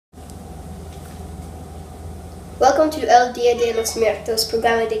Welcome to El Dia de los Muertos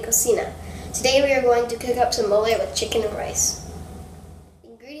Programa de Cocina. Today we are going to cook up some mole with chicken and rice. The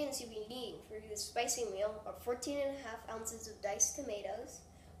ingredients you'll be needing for this spicy meal are 14.5 ounces of diced tomatoes,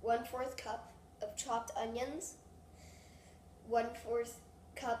 1/4 cup of chopped onions, 1/4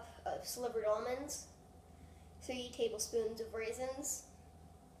 cup of slivered almonds, 3 tablespoons of raisins,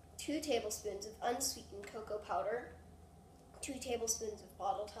 2 tablespoons of unsweetened cocoa powder, 2 tablespoons of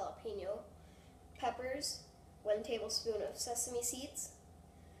bottled jalapeno peppers, 1 tablespoon of sesame seeds,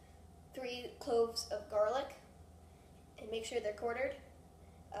 3 cloves of garlic, and make sure they're quartered,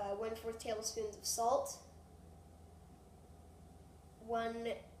 1/4 tablespoons of salt,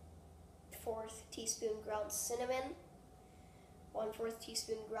 1/4 teaspoon ground cinnamon, 1/4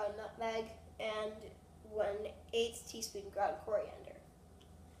 teaspoon ground nutmeg, and 1/8 teaspoon ground coriander.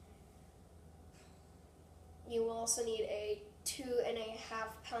 You will also need a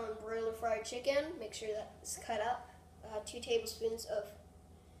 2.5 pound broiler fried chicken. Make sure that's cut up. 2 tablespoons of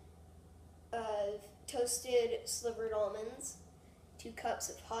toasted slivered almonds, 2 cups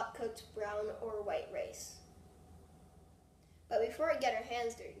of hot cooked brown or white rice. But before I get our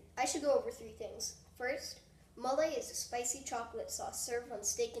hands dirty, I should go over 3 things. First, mole is a spicy chocolate sauce served on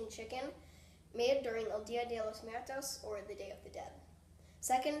steak and chicken, made during El Dia de los Muertos, or the Day of the Dead.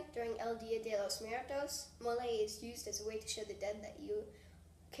 Second, during El Dia de los Muertos, mole is used as a way to show the dead that you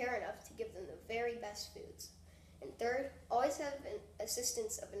care enough to give them the very best foods. And third, always have an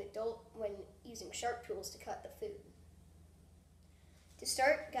assistance of an adult when using sharp tools to cut the food. To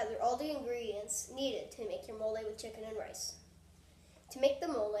start, gather all the ingredients needed to make your mole with chicken and rice. To make the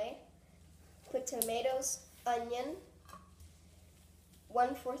mole, put tomatoes, onion,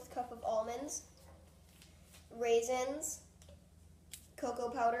 1/4 cup of almonds, raisins, cocoa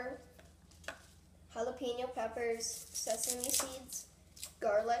powder, jalapeno peppers, sesame seeds,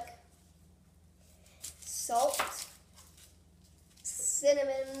 garlic, salt,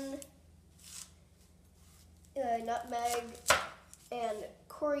 cinnamon, nutmeg, and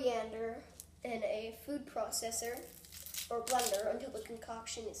coriander in a food processor or blender until the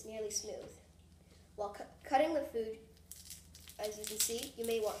concoction is nearly smooth. While cutting the food, as you can see, you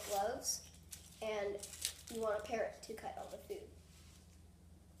may want gloves, and you want a parrot to cut all the food.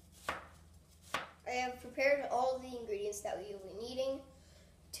 I have prepared all the ingredients that we will be needing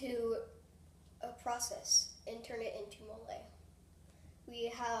to process and turn it into mole. We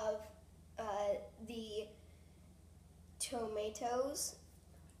have the tomatoes.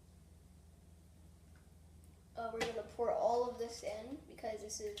 We're going to pour all of this in because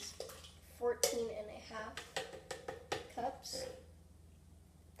this is 14.5 cups.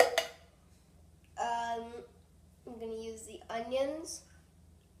 I'm going to use the onions.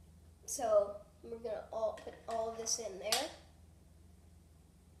 So we're going to put all of this in there.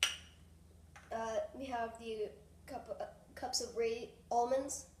 We have the cups of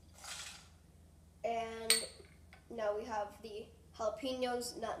almonds. And now we have the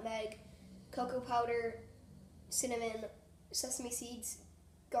jalapenos, nutmeg, cocoa powder, cinnamon, sesame seeds,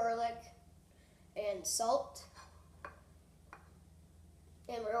 garlic, and salt.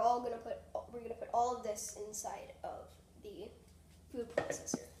 And we're going to put all of this inside of the food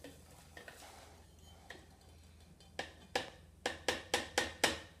processor.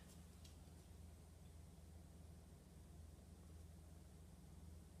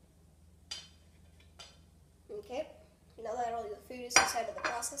 Okay, now that all the food is inside of the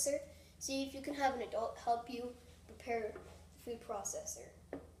processor, see if you can have an adult help you prepare the food processor.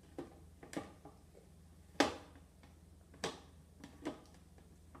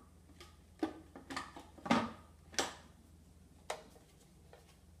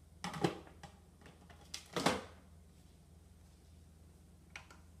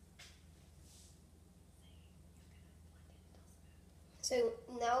 So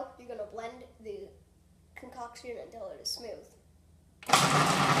now you're going to blend the concoction until it is smooth.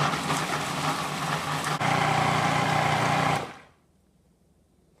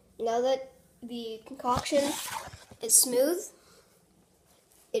 Now that the concoction is smooth,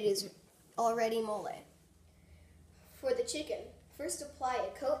 it is already mole. For the chicken, first apply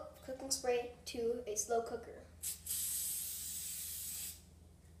a coat of cooking spray to a slow cooker.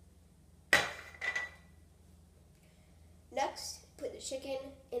 Next, put the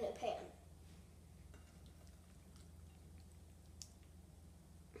chicken in a pan.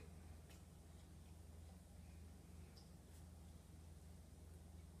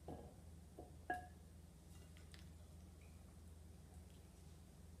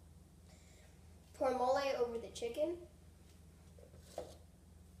 Pour mole over the chicken.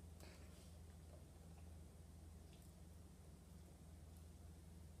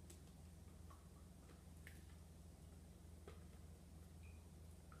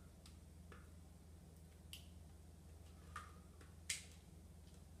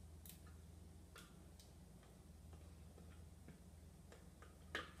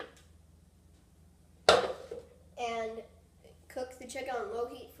 and cook the chicken on low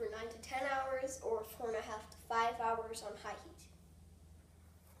heat for 9 to 10 hours or 4.5 to 5 hours on high heat.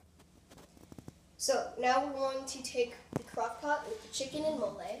 So now we're going to take the crock pot with the chicken and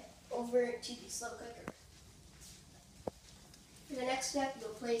mole over to the slow cooker. For the next step, you'll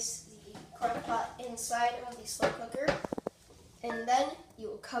place the crock pot inside of the slow cooker, and then you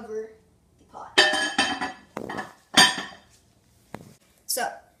will cover the pot.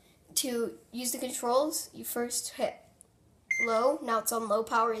 So, to use the controls, you first hit low, now it's on low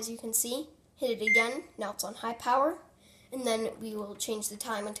power as you can see. Hit it again, now it's on high power, and then we will change the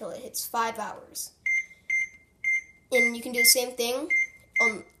time until it hits 5 hours. And you can do the same thing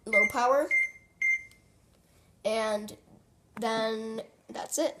on low power, and then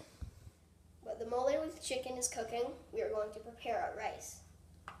that's it. But the mole with chicken is cooking. We are going to prepare our rice.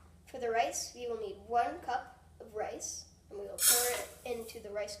 For the rice, we will need 1 cup of rice, and we will pour it into the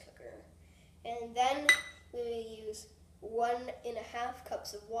rice cooker. And then we will use 1.5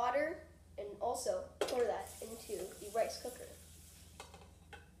 cups of water, and also pour that into the rice cooker.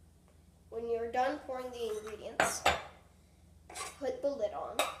 When you're done pouring the ingredients, put the lid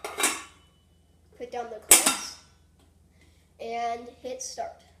on, put down the clamps, and hit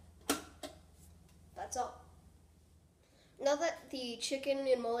start. That's all. Now that the chicken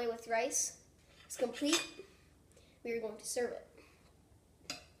and mole with rice is complete, we are going to serve it.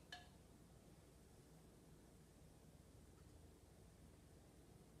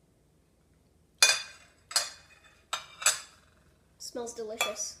 Smells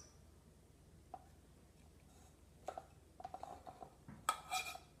delicious.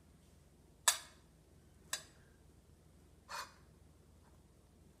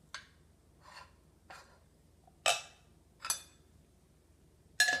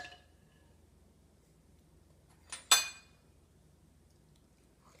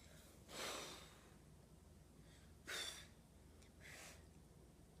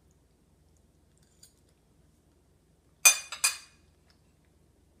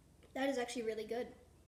 That is actually really good.